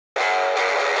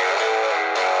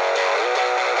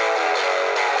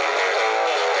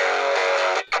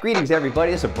Greetings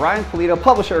everybody, this is Brian Pulido,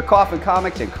 publisher of Coffin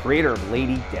Comics and creator of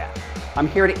Lady Death. I'm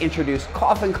here to introduce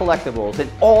Coffin Collectibles,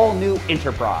 an all-new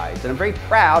enterprise, and I'm very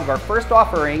proud of our first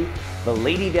offering, the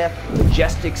Lady Death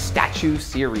Majestic Statue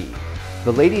Series.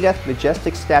 The Lady Death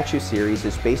Majestic Statue Series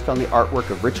is based on the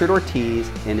artwork of Richard Ortiz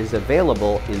and is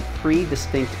available in 3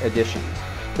 distinct editions.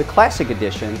 The Classic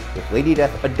Edition, with Lady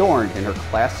Death adorned in her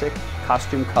classic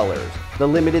costume colors. The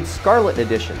Limited Scarlet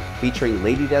Edition, featuring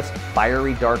Lady Death's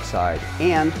fiery dark side.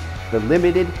 And the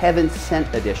Limited Heaven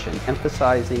Sent Edition,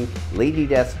 emphasizing Lady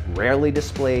Death's rarely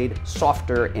displayed,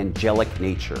 softer, angelic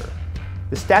nature.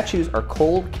 The statues are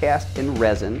cold cast in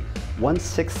resin,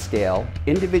 1/6 scale,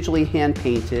 individually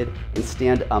hand-painted, and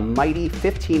stand a mighty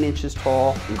 15 inches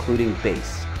tall, including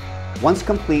base. Once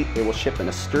complete, they will ship in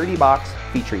a sturdy box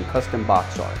featuring custom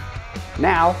box art.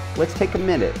 Now, let's take a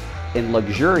minute and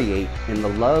luxuriate in the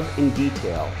love and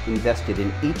detail invested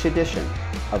in each edition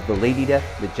of the Lady Death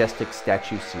Majestic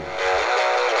Statue Series.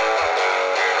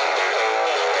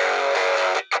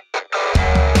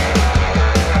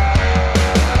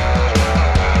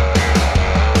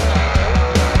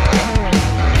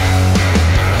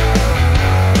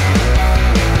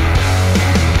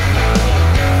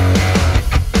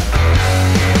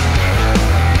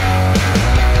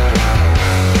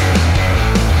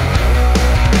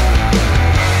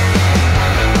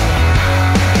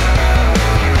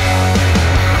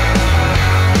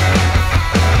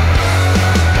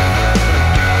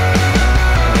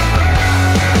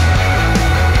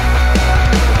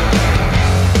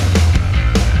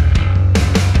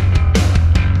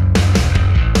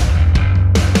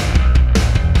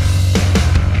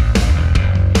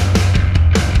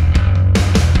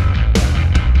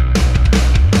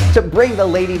 To bring the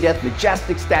Lady Death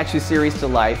Majestic Statue Series to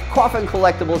life, Coffin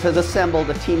Collectibles has assembled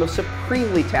a team of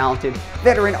supremely talented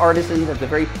veteran artisans at the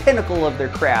very pinnacle of their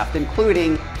craft,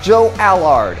 including Joe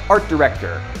Allard, art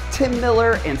director, Tim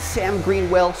Miller and Sam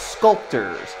Greenwell,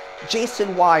 sculptors,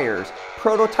 Jason Wires,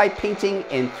 prototype painting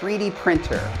and 3D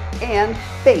printer, and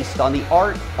based on the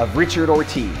art of Richard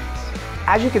Ortiz.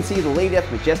 As you can see, the Lady Death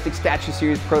Majestic Statue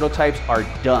Series prototypes are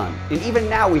done. And even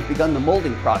now we've begun the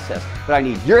molding process, but I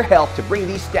need your help to bring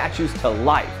these statues to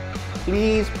life.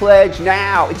 Please pledge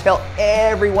now and tell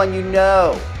everyone you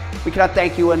know. We cannot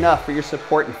thank you enough for your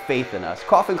support and faith in us.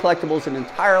 Coffin Collectibles is an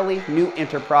entirely new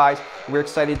enterprise. We're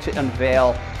excited to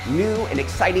unveil new and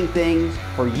exciting things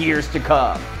for years to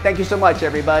come. Thank you so much,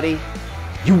 everybody.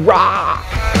 You rock!